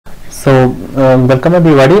Welcome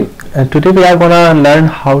everybody. Today we are gonna learn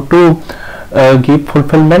how to give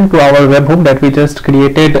fulfillment to our webhook that we just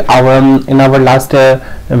created in our last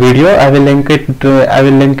video. I will link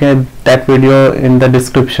that video in the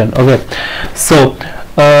description. Okay, so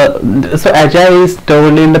as I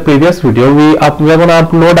told in the previous video, we are gonna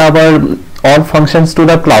upload our all functions to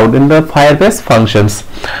the cloud in the Firebase functions.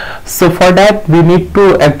 So for that we need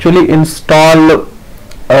to actually install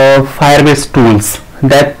firebase-tools.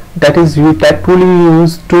 That tool is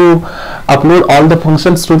used to upload all the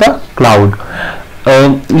functions to the cloud.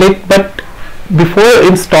 But before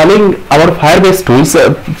installing our firebase-tools,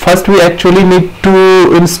 first we actually need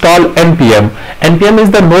to install npm. Npm is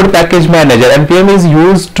the node package manager. Npm is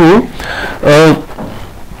used to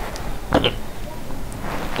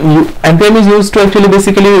actually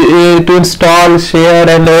basically to install, share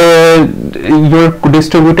and your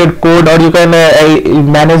distributed code, or you can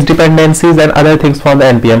manage dependencies and other things from the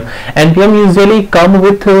npm. Npm usually come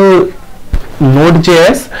with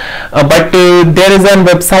nodeJS, but there is a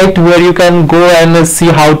website where you can go and see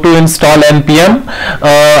how to install npm.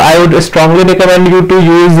 I would strongly recommend you to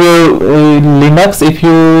use Linux. If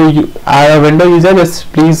you are a Windows user,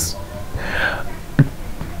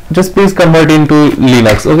 just please convert into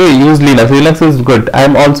Linux. Okay, use Linux. Linux is good. I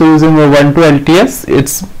am also using a 1.2 LTS.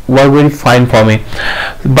 It's very fine for me.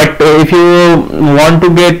 But if you want to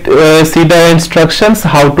get see the instructions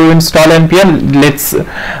how to install npm, let's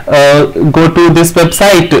go to this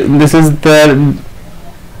website. This is the,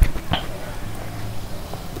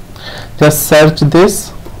 just search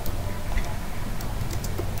this.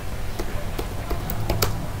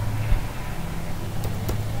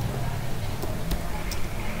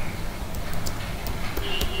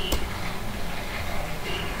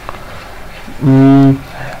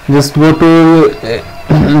 Just go to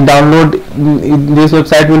download. This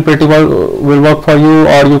website will pretty well will work for you,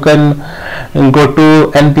 or you can go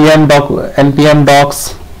to npm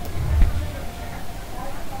docs.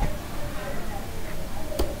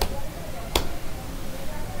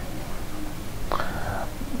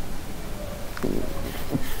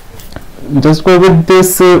 Just go with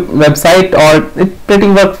this website, or it pretty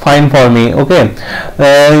work fine for me. Okay,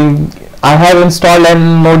 I have installed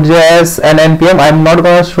nodeJS and npm. I'm not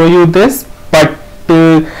gonna show you this, but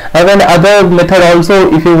I have another method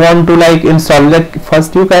also. If you want to like install, like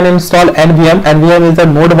first you can install nvm. Nvm is a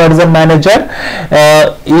node version manager.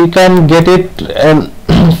 You can get it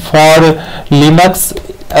for Linux.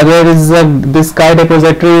 There is this guide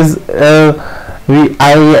repository is where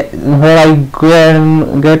I go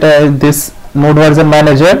and get this node version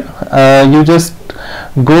manager. You just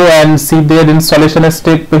go and see their installation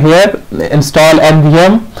step here. Install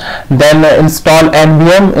nvm, then install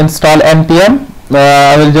nvm, install npm.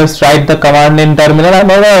 I will just write the command in terminal. I'm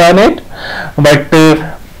not gonna run it, but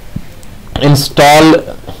install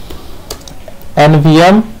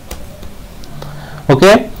nvm.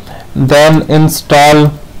 Okay, then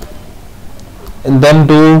install, then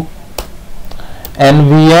do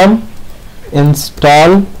nvm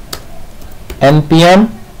install npm.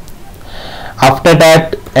 After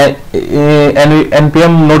that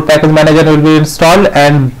npm node package manager will be installed,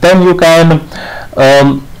 and then you can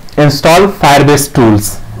install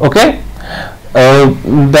firebase-tools. Okay,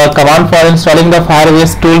 the command for installing the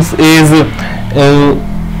firebase-tools is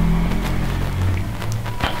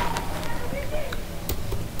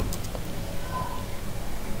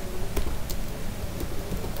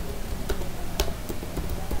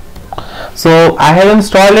so I have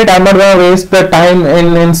installed it. I'm not going to waste the time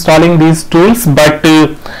in installing these tools, but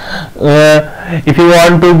if you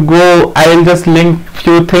want to go, I will just link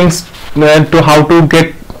few things to how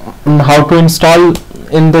to install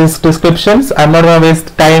in these descriptions. I'm not going to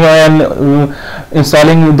waste time on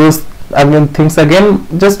installing those things again.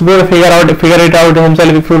 Just go figure it out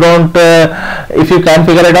himself. If you don't, if you can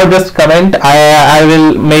figure it out, just comment. I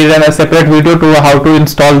will make a separate video to how to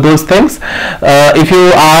install those things. If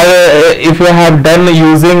you have done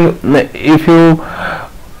using, if you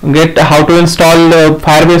get how to install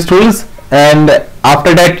firebase-tools, and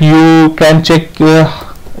after that you can check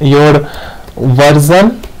your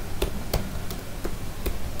version.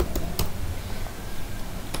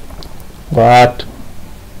 What?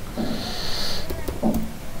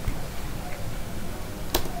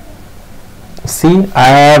 See, I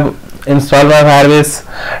have installed my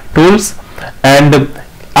firebase-tools, and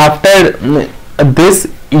after this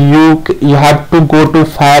you have to go to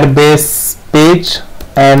Firebase page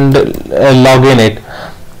and log in it.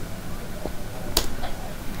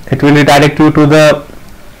 It will redirect you to the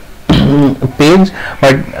page,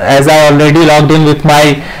 but as I already logged in with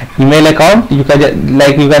my email account, you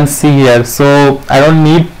can see here, so I don't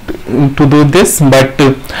need to do this, but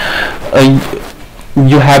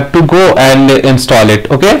you have to go and install it.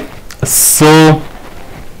 Okay, so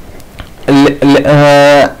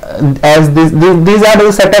as these are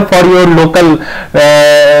the setup for your local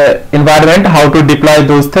environment, how to deploy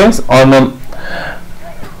those things on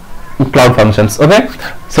cloud functions. Okay,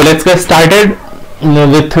 so let's get started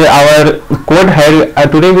with our code. Here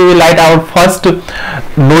today we will write our first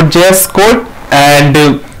nodeJS code,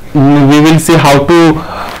 and we will see how to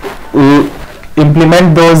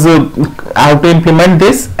implement those how to implement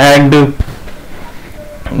this and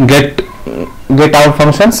get our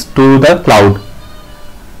functions to the cloud.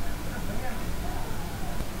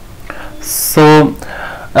 So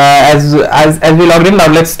as we logged in, now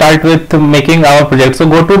let's start with making our project. So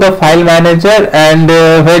go to the file manager, and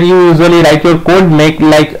where you usually write your code, make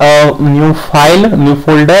like a new file, new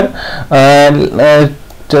folder,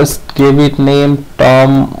 just give it name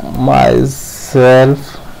Tom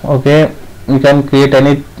myself. Okay, you can create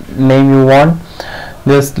any name you want,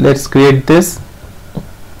 just let's create this.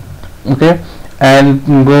 Okay, and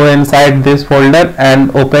go inside this folder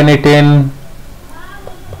and open it in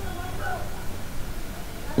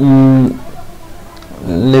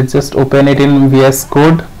let's just open it in VS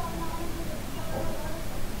Code.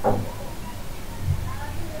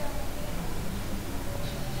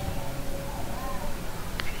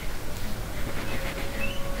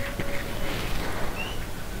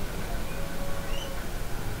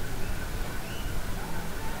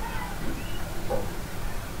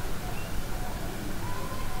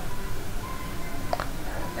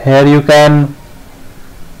 Here you can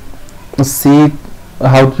see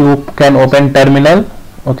how you can open terminal.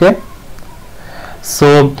 Okay,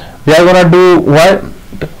 so we are gonna do what?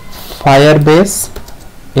 Firebase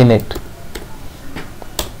init.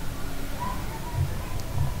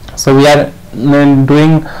 So we are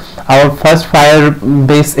doing our first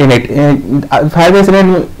Firebase init. Firebase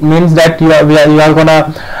init means that you are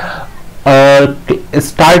gonna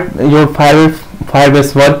start your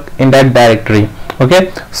Firebase work in that directory.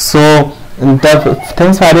 Okay, so the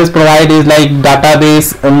things Firebase provide is like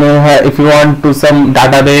database. If you want to some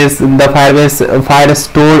database, the Firebase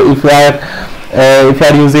firestore. If you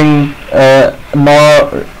are using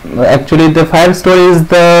actually the firestore is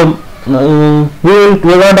the we're going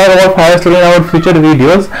to talk about firestore in our future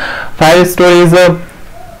videos. Firestore is a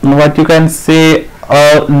what you can say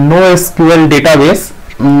a NoSQL database.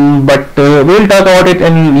 But we will talk about it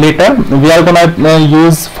in later. We are gonna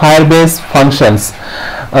use Firebase functions.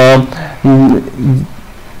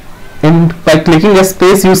 By clicking a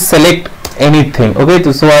space, you select anything. Okay,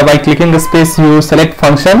 so by clicking the space, you select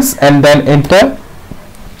functions and then enter.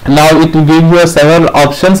 Now it will give you several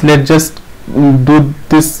options. Let's just do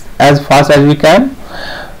this as fast as we can.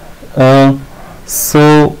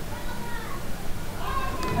 So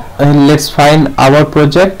let's find our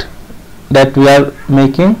project that we are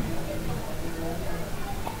making.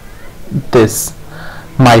 This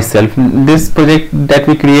project that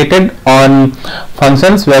we created on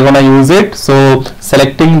functions, we are gonna use it. So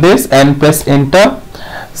selecting this and press enter.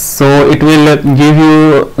 So it will give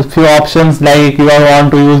you a few options, like you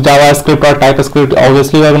want to use JavaScript or TypeScript.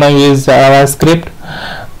 Obviously we are gonna use JavaScript.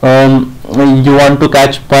 You want to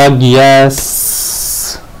catch bug?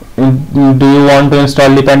 Yes. Do you want to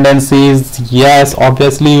install dependencies? Yes,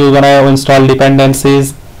 obviously you're gonna install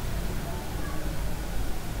dependencies.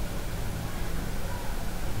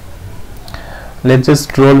 Let's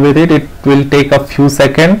just roll with it. It will take a few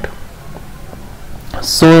seconds.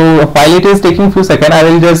 So while it is taking few seconds, I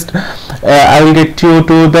will just I will get you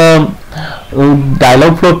to the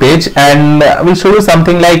dialog flow page, and I will show you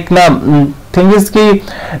something like now. Thing is ki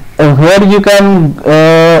where you can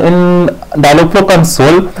in dialog flow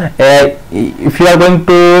console, if you are going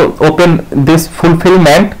to open this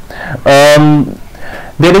fulfillment,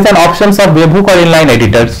 there is an options of webhook or inline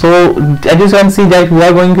editor. So as you can see that we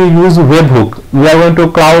are going to use webhook. We are going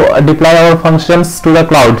to deploy our functions to the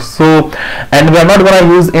cloud. So and we are not going to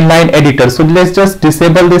use inline editor. So let's just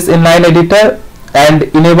disable this inline editor and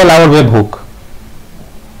enable our webhook.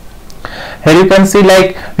 Here you can see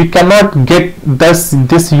like we cannot get this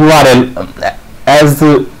URL as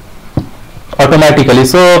automatically.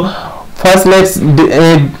 So first let's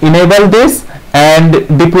enable this and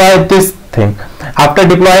deploy this thing. After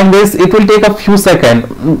deploying this, it will take a few seconds,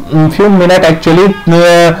 few minutes actually,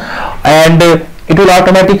 and it will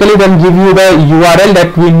automatically then give you the URL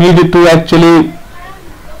that we need to actually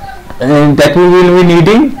that we will be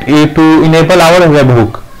needing to enable our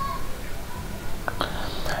webhook.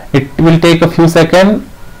 It will take a few seconds.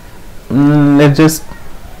 Let's just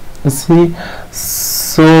see.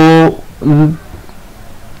 So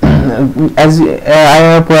as I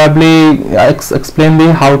have probably explained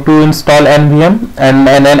the how to install npm and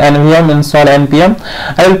npm install npm.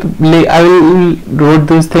 I will wrote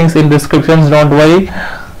these things in descriptions, don't worry.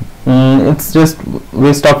 It's just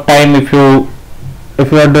waste of time if you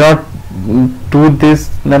do not do this,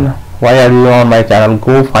 then why are you on my channel?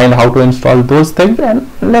 Go find how to install those things and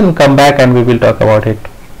then come back and we will talk about it.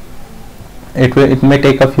 It may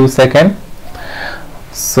take a few seconds,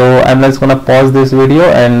 so I'm just gonna pause this video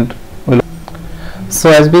and so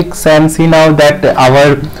as we can see now that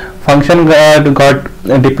our function got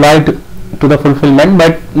deployed to the fulfillment,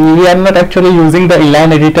 but we are not actually using the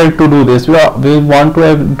inline editor to do this. We want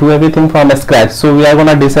to do everything from scratch, so we are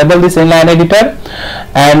gonna disable this inline editor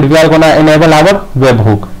and we are gonna enable our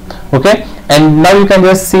webhook. Okay, and now you can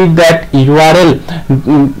just see that URL,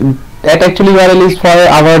 that actually URL is for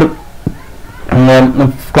our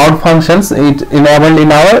cloud functions. It enabled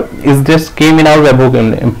in our just came in our webhook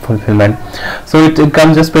in fulfillment, so it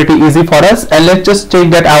comes just pretty easy for us. And let's just check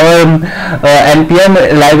that our npm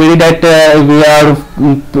library that we are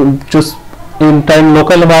just in time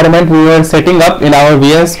local environment we were setting up in our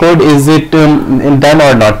VS Code, is it done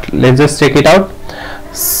or not. Let's just check it out.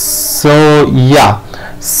 So yeah,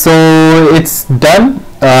 so it's done.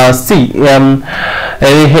 See, when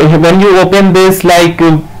you open this like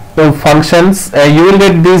functions, you will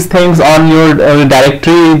get these things on your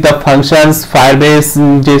directory, the functions, firebase,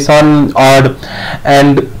 json, or,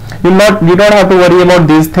 and you don't have to worry about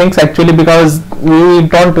these things actually, because we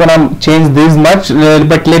don't gonna change this much,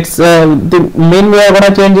 but let's the main we are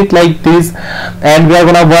gonna change it like this, and we are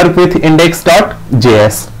gonna work with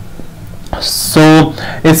index.js. so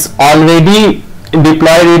it's already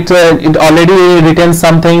deployed, it already written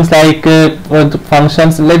some things like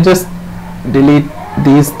functions. Let's just delete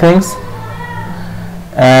these things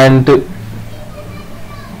and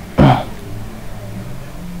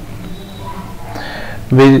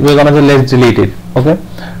we're gonna let's delete it. Okay,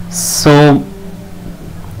 so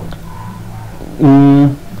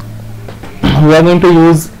we are going to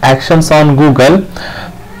use actions on Google.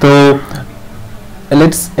 So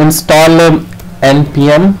let's install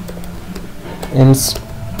npm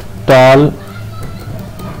install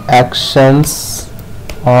actions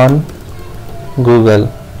on Google.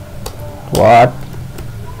 What?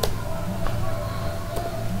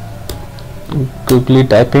 Quickly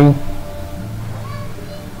typing.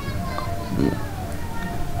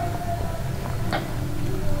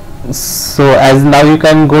 So as now you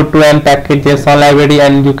can go to an package.json library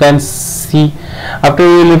and you can see, after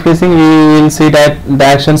refreshing you will see that the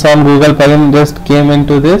actions on Google plugin just came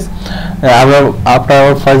into this after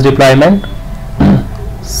our first deployment.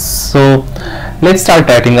 So let's start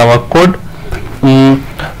writing our code.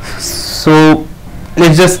 So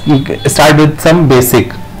let's just start with some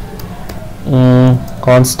basic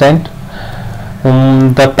constant.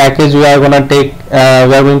 The package we are gonna take, we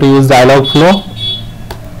are going to use Dialogflow.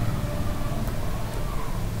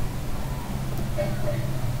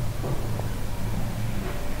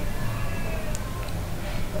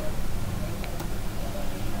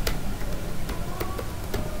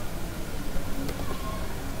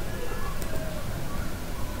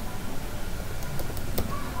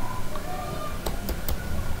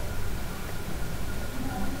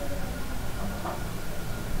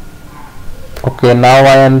 Okay, now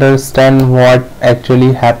I understand what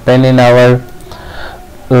actually happened in our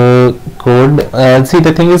code. See,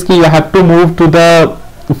 the thing is you have to move to the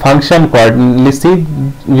function code. Let's see,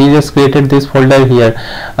 we just created this folder here,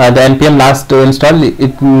 the npm last install,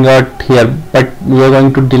 it got here, but we are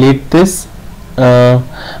going to delete this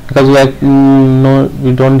because we are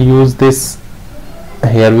we don't use this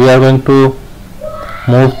here. We are going to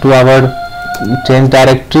move to our change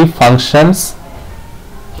directory functions,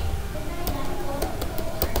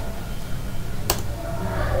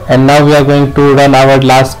 and now we are going to run our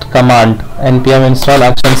last command, npm install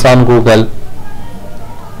actions on Google.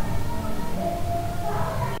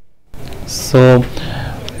 So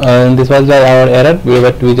this was our error,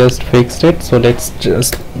 but we just fixed it. So let's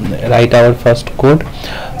just write our first code.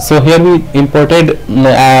 So here we imported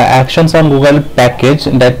actions on Google package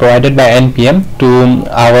that provided by npm to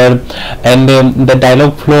our, and the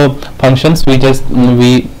Dialogflow functions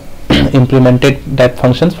we implemented that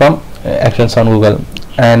functions from actions on Google.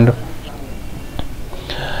 And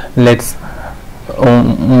let's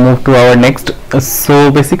move to our next.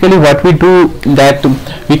 So basically what we do, that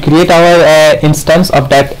we create our instance of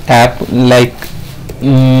that app, like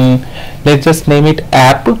let's just name it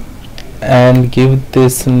app and give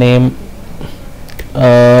this name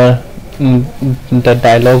the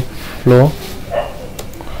Dialogflow.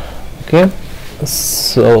 Okay,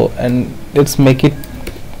 so and let's make it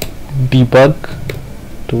debug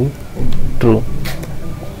to true.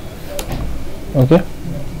 Okay,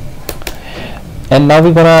 and now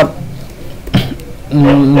we're gonna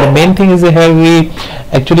the main thing is here we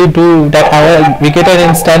actually do that we get an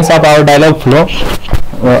instance of our dialog flow,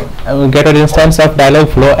 we get an instance of dialog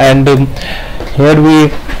flow, and here we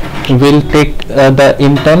will take the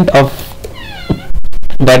intent of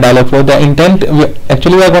that dialog flow. The intent, we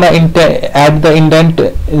are going to add the intent,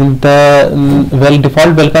 the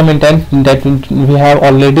default welcome intent that we have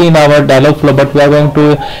already in our dialog flow, but we are going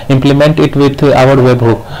to implement it with our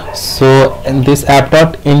webhook. So in this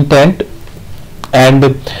app.intent, and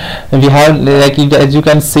we have, like, as you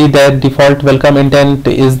can see, that default welcome intent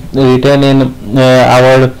is written in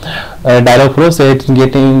our dialog flow, so it's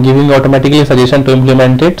giving automatically suggestion to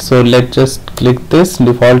implement it. So let's just click this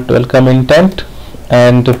default welcome intent,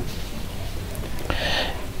 and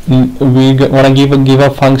we want to give a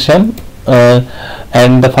function,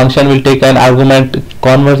 and the function will take an argument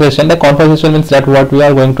conversation. The conversation means that what we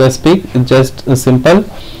are going to speak, just simple,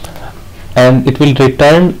 and it will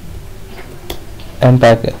return and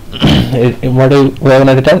packet what we are going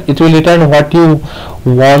to return. It will return what you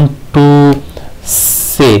want to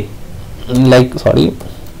say, like, sorry,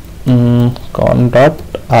 con dot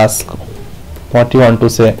ask what you want to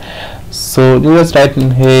say. So you just write,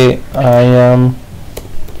 hey, I am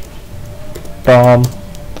Tom,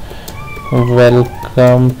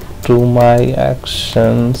 welcome to my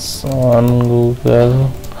actions on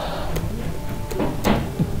Google.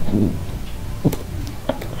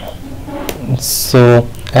 So,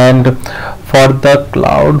 and for the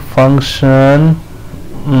cloud function,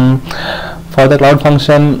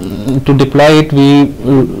 to deploy it, we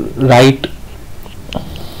write,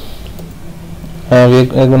 we're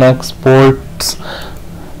gonna export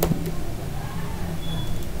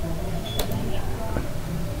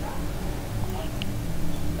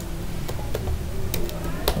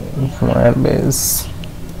firebase.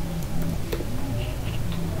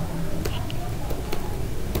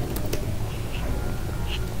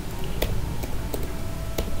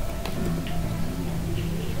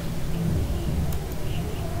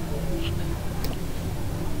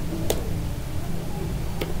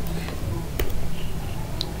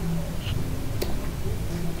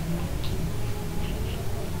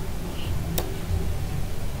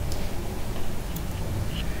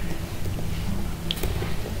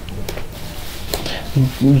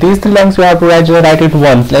 These three lines you have to write it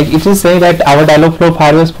once. Like, it is saying that our dialog flow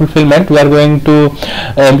firebase fulfillment we are going to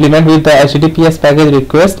implement with the HTTPS package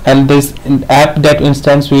request, and this app that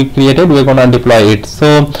instance we created, we're gonna deploy it.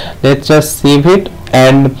 So let's just save it,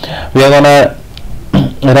 and we are gonna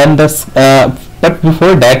run this. But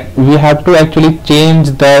before that, we have to actually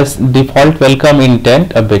change the default welcome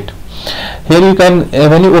intent a bit. Here you can,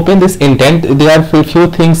 when you open this intent, there are few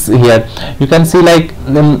things here. You can see, like,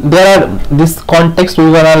 there are this context we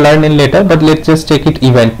gonna learn in later, but let's just take it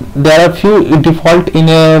event. There are few default in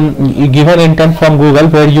a given intent from Google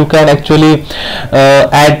where you can actually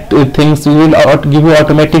add things. We will give you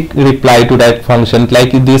automatic reply to that function,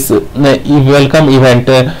 like this welcome event.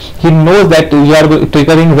 He knows that you are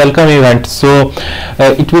triggering welcome event, so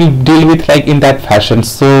it will deal with like in that fashion.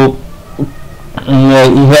 So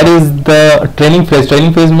here is the training phase.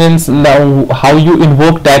 Training phase means now how you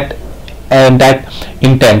invoke that that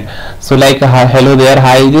intent. So like, hello there,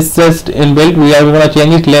 hi, this just inbuilt, we are going to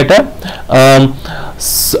change it later.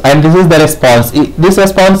 And this is the response. This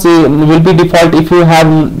response will be default if you have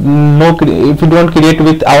if you don't create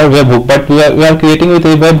with our webhook, but we are creating with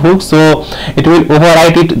a webhook, so it will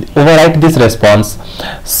overwrite this response.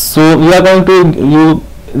 So we are going to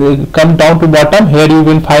come down to bottom. Here you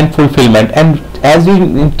will find fulfillment, and as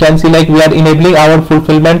you can see, like, we are enabling our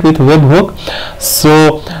fulfillment with webhook.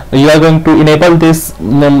 So you are going to enable this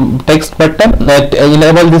text button, that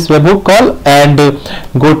enable this webhook call, and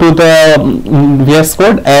go to the VS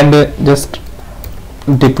Code and just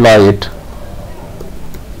deploy it.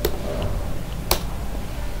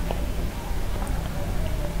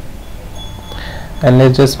 And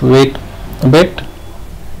let's just wait a bit.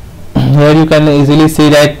 Here you can easily see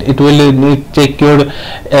that it will check your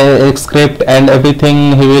script and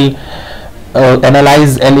everything. He will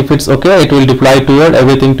analyze, and if it's okay, it will deploy to your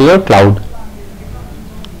everything to your cloud.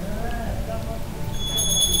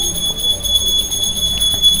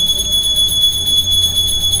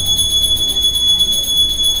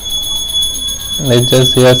 Let's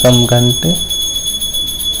just hear some ghante,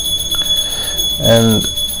 and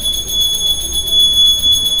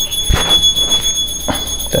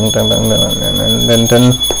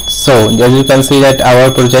so as you can see that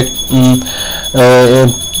our project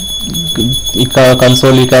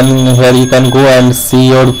console, you can here you can go and see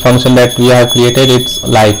your function that we have created. It's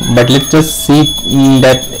live, but let's just see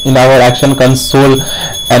that in our action console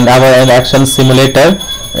and our action simulator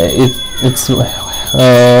it's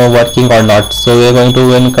working or not. So we are going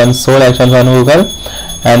to in console actions on Google,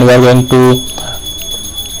 and we are going to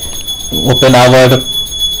open our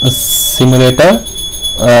simulator.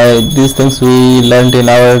 These things we learned in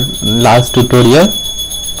our last tutorial,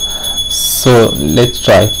 so let's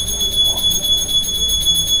try.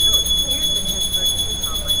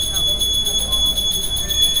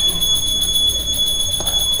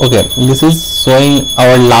 Okay, this is showing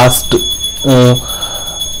our last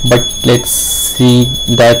but let's see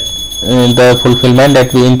that the fulfillment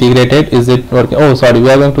that we integrated, is it working? Oh sorry, we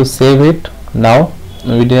are going to save it now.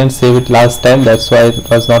 We didn't save it last time, that's why it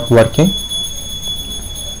was not working.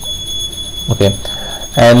 Okay,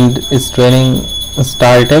 and it's training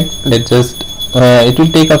started. Let's just it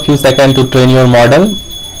will take a few seconds to train your model.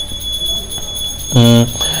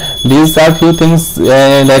 These are few things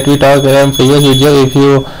that we talked in previous video. If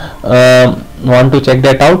you want to check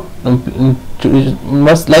that out,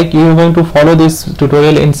 must like you are going to follow this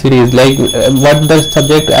tutorial in series, like what the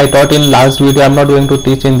subject I taught in last video I'm not going to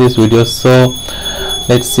teach in this video. So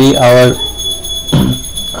let's see our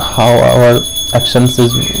how our actions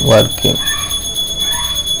is working.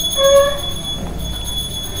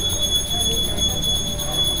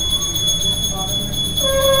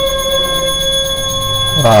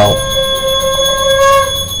 Wow,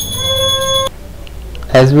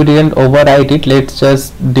 as we didn't overwrite it, let's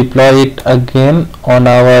just deploy it again on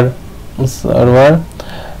our server.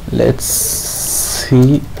 Let's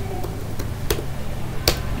see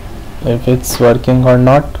if it's working or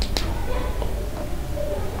not.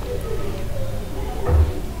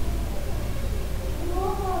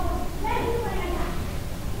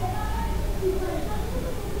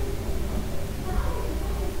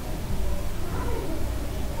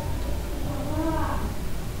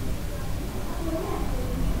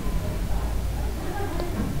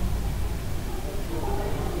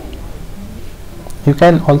 You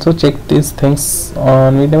can also check these things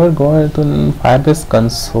on, we never go to Firebase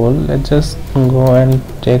console. Let's just go and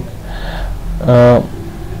check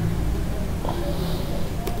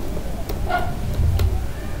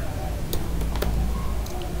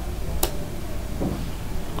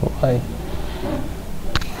why.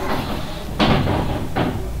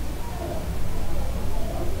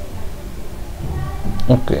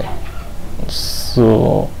 Okay,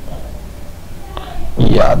 so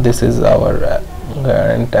yeah, this is our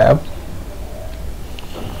current tab.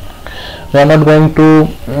 We are not going to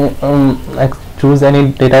choose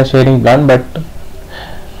any data sharing plan, but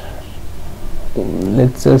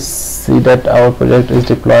let's just see that our project is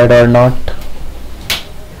deployed or not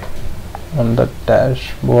on the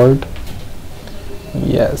dashboard.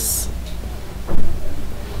 Yes,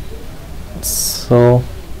 so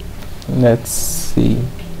let's see.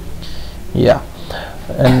 Yeah,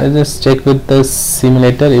 and let's just check with the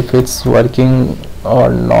simulator if it's working or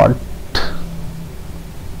not.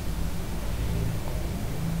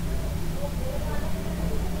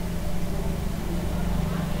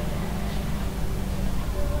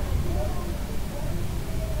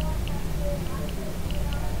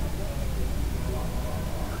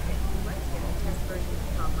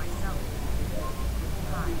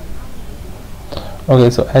 Okay,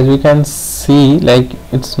 so as you can see, like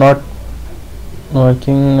it's not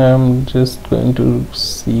working. I'm just going to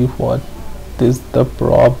see what is the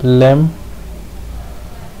problem,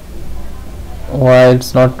 why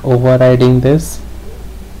it's not overriding this.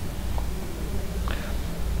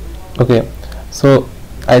 Okay, so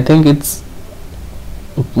I think it's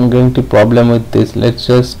going to problem with this. Let's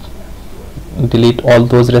just delete all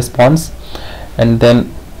those response and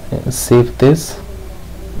then save this.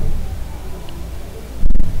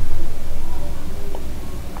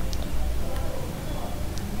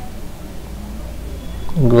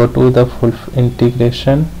 Go to the full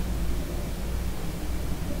integration.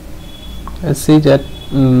 Let's see that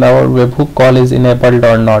our webhook call is enabled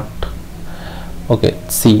or not. Okay,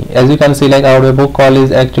 see, as you can see, like our webhook call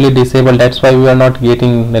is actually disabled, that's why we are not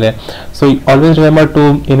getting there. So always remember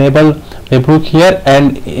to enable webhook here,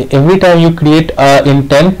 and every time you create a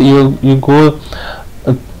intent, you go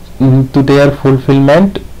to their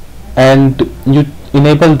fulfillment and you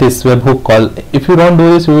enable this webhook call. If you don't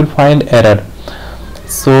do this, you will find error.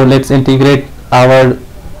 So let's integrate our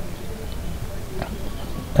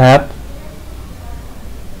app.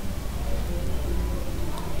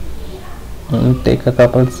 Take a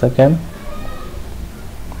couple seconds.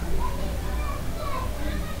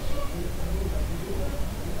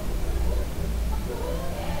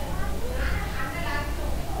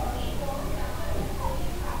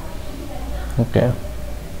 Okay,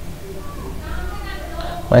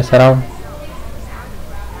 my surround.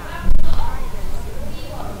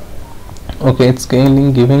 Okay, it's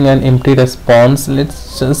giving an empty response.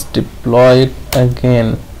 Let's just deploy it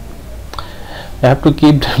again. You have to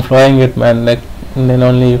keep deploying it, man, like then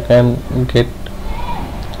only you can get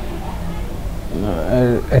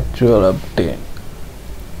actual update.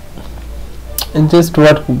 And just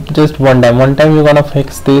one time you're gonna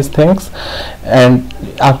fix these things, and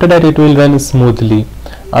after that it will run smoothly.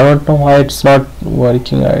 I don't know why it's not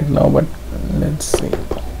working right now, but let's see.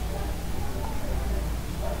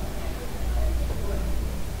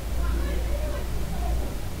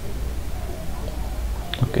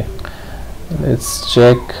 Okay, let's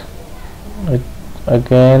check it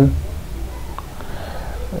again.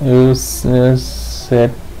 You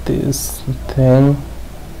set this thing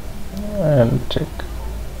and check.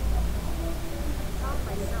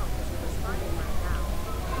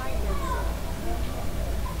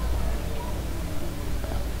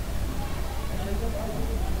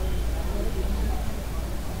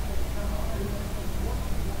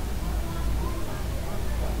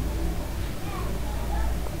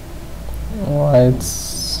 Why it's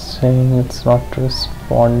saying it's not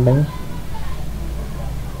responding?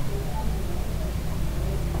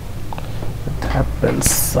 It happens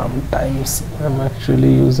sometimes. I'm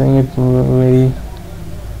actually using it very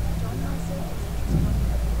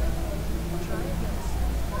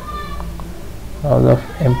out of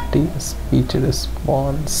empty speech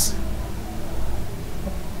response.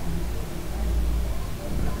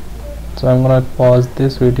 So I'm gonna pause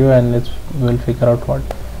this video and we'll figure out what.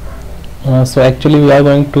 So actually we are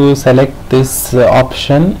going to select this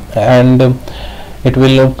option, and it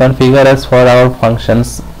will configure us for our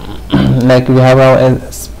functions. Like we have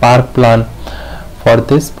a Spark plan for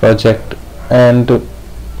this project, and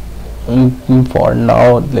for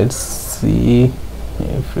now let's see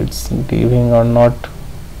if it's giving or not.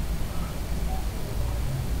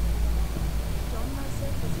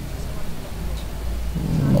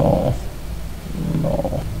 No,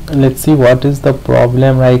 let's see what is the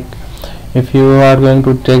problem. Like if you are going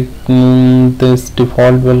to check this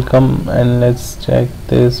default welcome, and let's check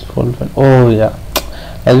this fulfill. Oh yeah,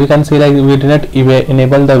 as we can see, like we did not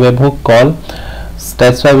enable the webhook call, so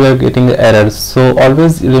that's why we are getting the errors. So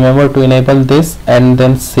always remember to enable this and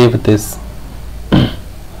then save this.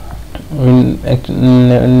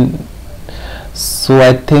 So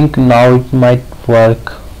I think now it might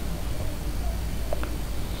work.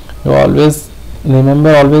 You always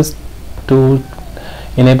remember to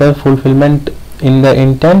enable fulfillment in the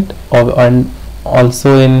intent of, and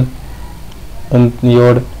also in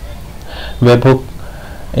your webhook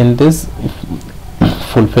in this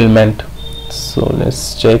fulfillment. So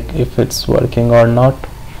let's check if it's working or not.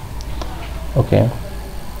 Okay,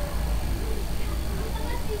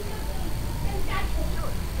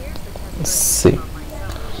 see.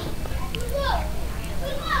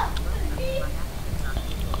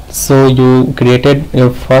 So you created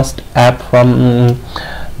your first app from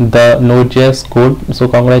the nodeJS code. So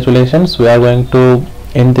congratulations. We are going to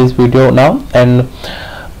end this video now, and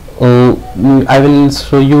I will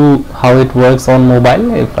show you how it works on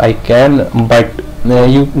mobile if I can, but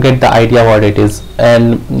you get the idea what it is.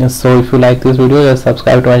 And so if you like this video, just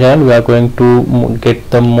subscribe to my channel. We are going to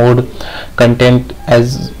get the more content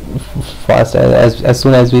as fast as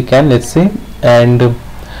soon as we can. Let's see. And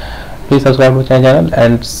please subscribe to my channel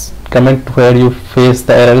and comment where you face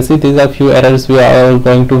the errors. See, these are few errors we are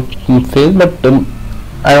going to face, but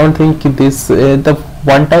I don't think this the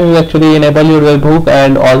one time you actually enable your webhook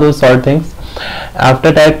and all those sort of things.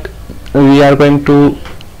 After that, we are going to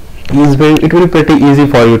it will be pretty easy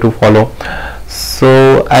for you to follow.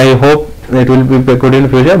 So I hope it will be good in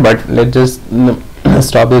future, but let's just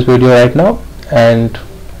stop this video right now and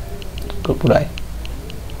goodbye.